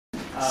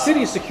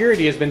City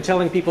security has been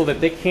telling people that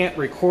they can't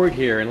record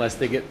here unless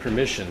they get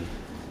permission.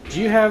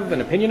 Do you have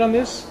an opinion on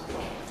this?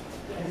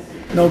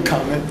 No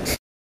comment.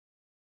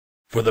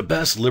 For the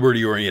best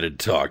liberty-oriented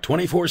talk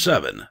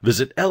 24/7,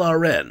 visit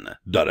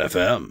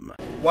LRN.FM.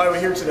 Why are we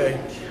here today?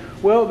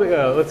 Well,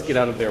 let's get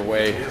out of their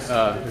way.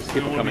 There's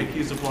people coming.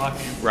 He's a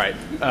blocking. Right.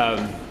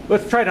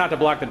 Let's try not to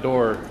block the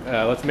door.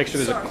 Let's make sure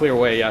there's a clear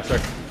way. Yeah,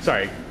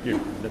 sorry, you're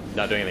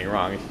not doing anything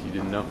wrong if you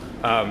didn't know.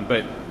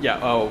 But yeah,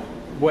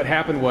 what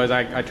happened was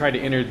I tried to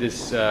enter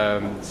this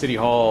city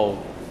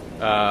hall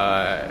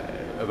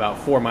about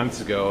 4 months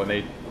ago,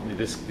 and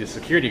this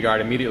security guard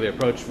immediately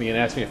approached me and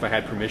asked me if I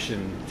had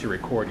permission to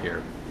record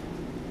here.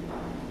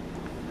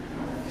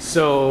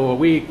 So a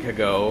week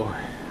ago,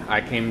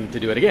 I came to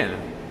do it again.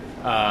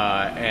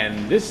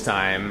 And this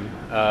time,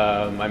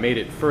 I made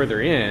it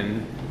further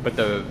in, but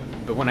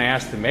when I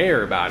asked the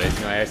mayor about it,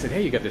 I said,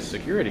 "Hey, you got this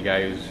security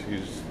guy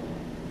who's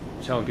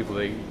telling people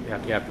they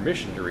have to have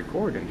permission to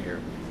record in here."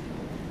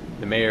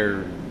 The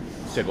mayor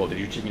said, "Well, did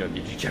you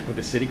check with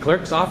the city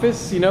clerk's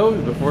office,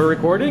 before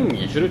recording?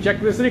 You should have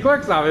checked with the city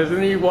clerk's office." And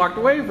then he walked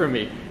away from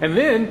me. And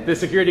then the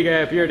security guy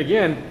appeared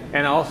again,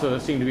 and also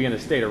seemed to be in a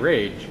state of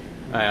rage.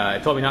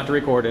 Told me not to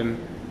record him,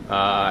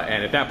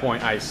 and at that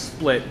point, I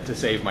split to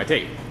save my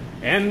tape.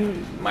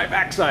 And my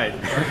backside.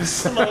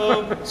 So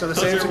the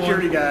same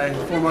security guy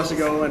 4 months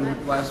ago and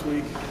last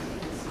week?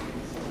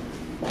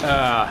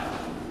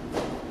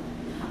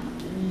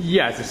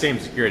 Yeah, it's the same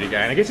security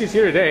guy. And I guess he's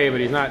here today, but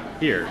he's not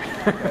here.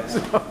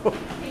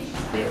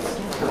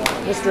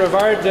 Mr.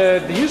 Avard,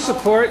 do you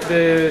support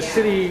the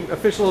city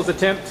officials'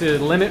 attempt to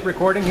limit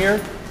recording here?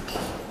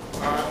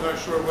 I'm not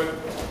sure what...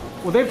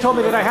 Well, they've told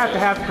me that I have to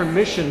have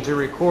permission to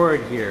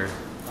record here.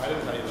 I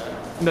didn't tell you that.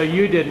 No,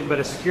 you didn't, but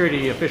a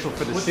security official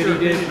for the city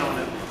did. What's their opinion on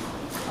it?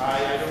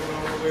 I don't know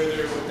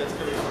what that's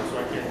coming from, so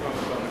I can't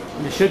comment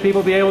on it. Should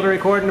people be able to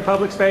record in a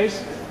public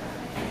space?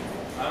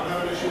 I don't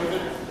have an issue with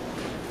it.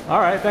 All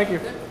right, thank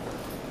you.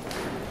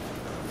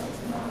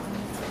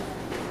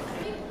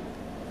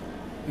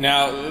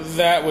 Now,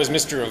 that was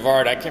Mr.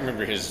 Avard. I can't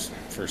remember his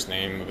first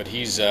name, but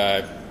he's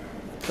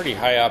pretty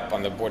high up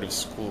on the Board of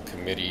School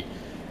Committee,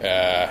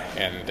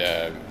 and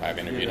I've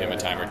interviewed him a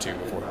time or two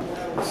before.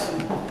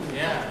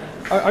 Yeah.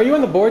 Are you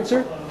on the board,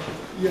 sir?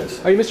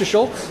 Yes. Are you Mr.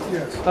 Schultz?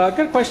 Yes. Got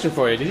a question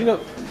for you. Did you know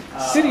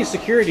city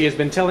security has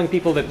been telling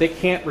people that they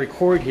can't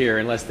record here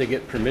unless they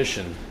get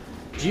permission?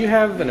 Do you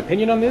have an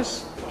opinion on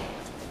this?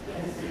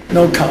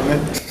 No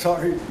comment.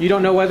 Sorry. You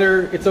don't know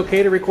whether it's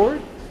okay to record?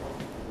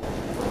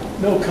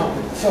 No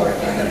comment. Sorry.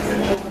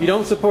 You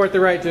don't support the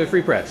right to a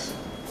free press?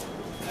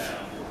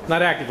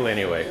 Not actively,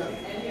 anyway.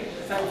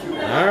 Thank you.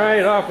 All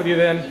right, off with you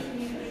then.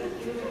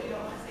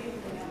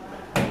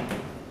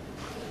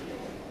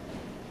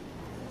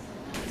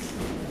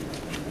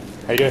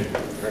 How you doing?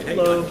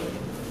 Hello.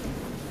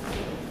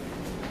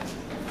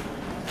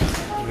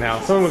 Now,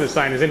 someone with a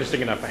sign is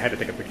interesting enough. I had to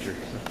take a picture.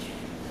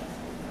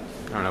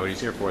 I don't know what he's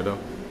here for, though.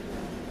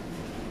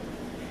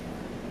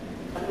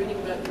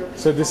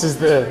 So this is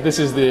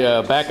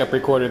the backup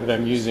recorder that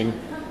I'm using.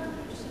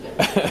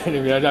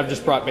 I've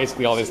just brought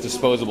basically all this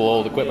disposable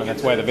old equipment.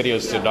 That's why the video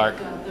is so dark.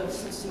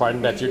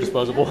 Pardon, that's your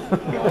disposable?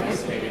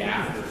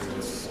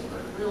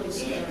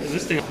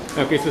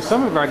 Okay, so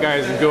some of our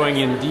guys are going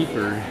in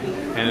deeper,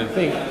 and I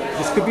think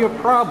this could be a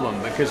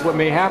problem because what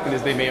may happen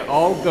is they may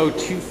all go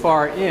too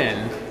far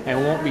in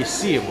and won't be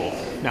seeable.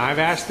 Now, I've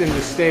asked them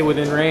to stay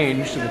within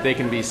range so that they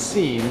can be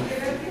seen.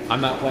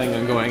 I'm not planning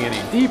on going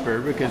any deeper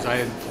because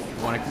I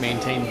want to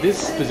maintain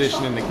this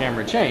position in the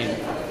camera chain.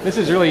 This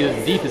is really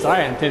as deep as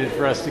I intended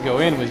for us to go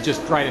in, was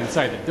just right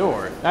inside the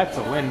door. That's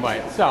a win by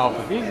itself,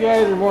 but these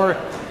guys are more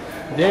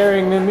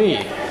daring than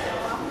me.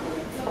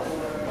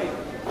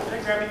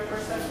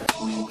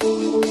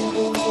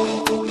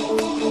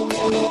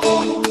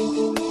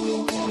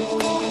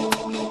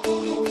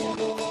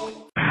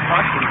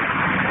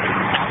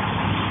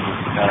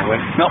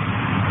 Nope,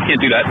 can't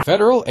do that.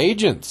 Federal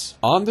agents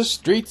on the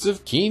streets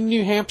of Keene,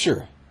 New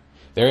Hampshire.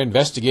 They're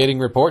investigating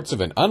reports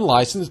of an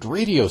unlicensed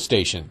radio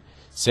station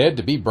said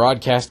to be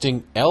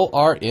broadcasting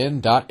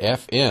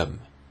LRN.FM.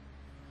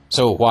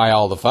 So why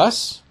all the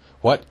fuss?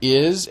 What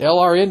is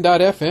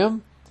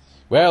LRN.FM?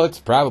 Well, it's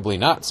probably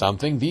not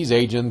something these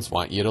agents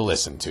want you to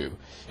listen to.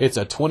 It's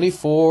a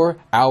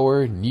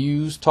 24-hour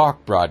news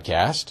talk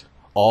broadcast,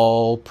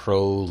 all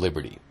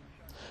pro-liberty.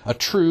 A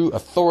true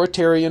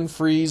authoritarian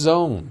free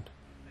zone.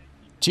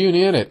 Tune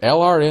in at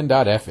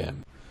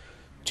LRN.FM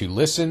to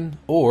listen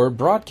or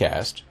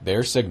broadcast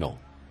their signal.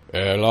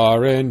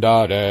 LRN.FM.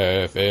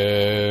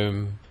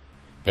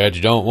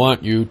 Feds don't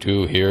want you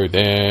to hear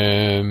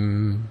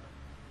them.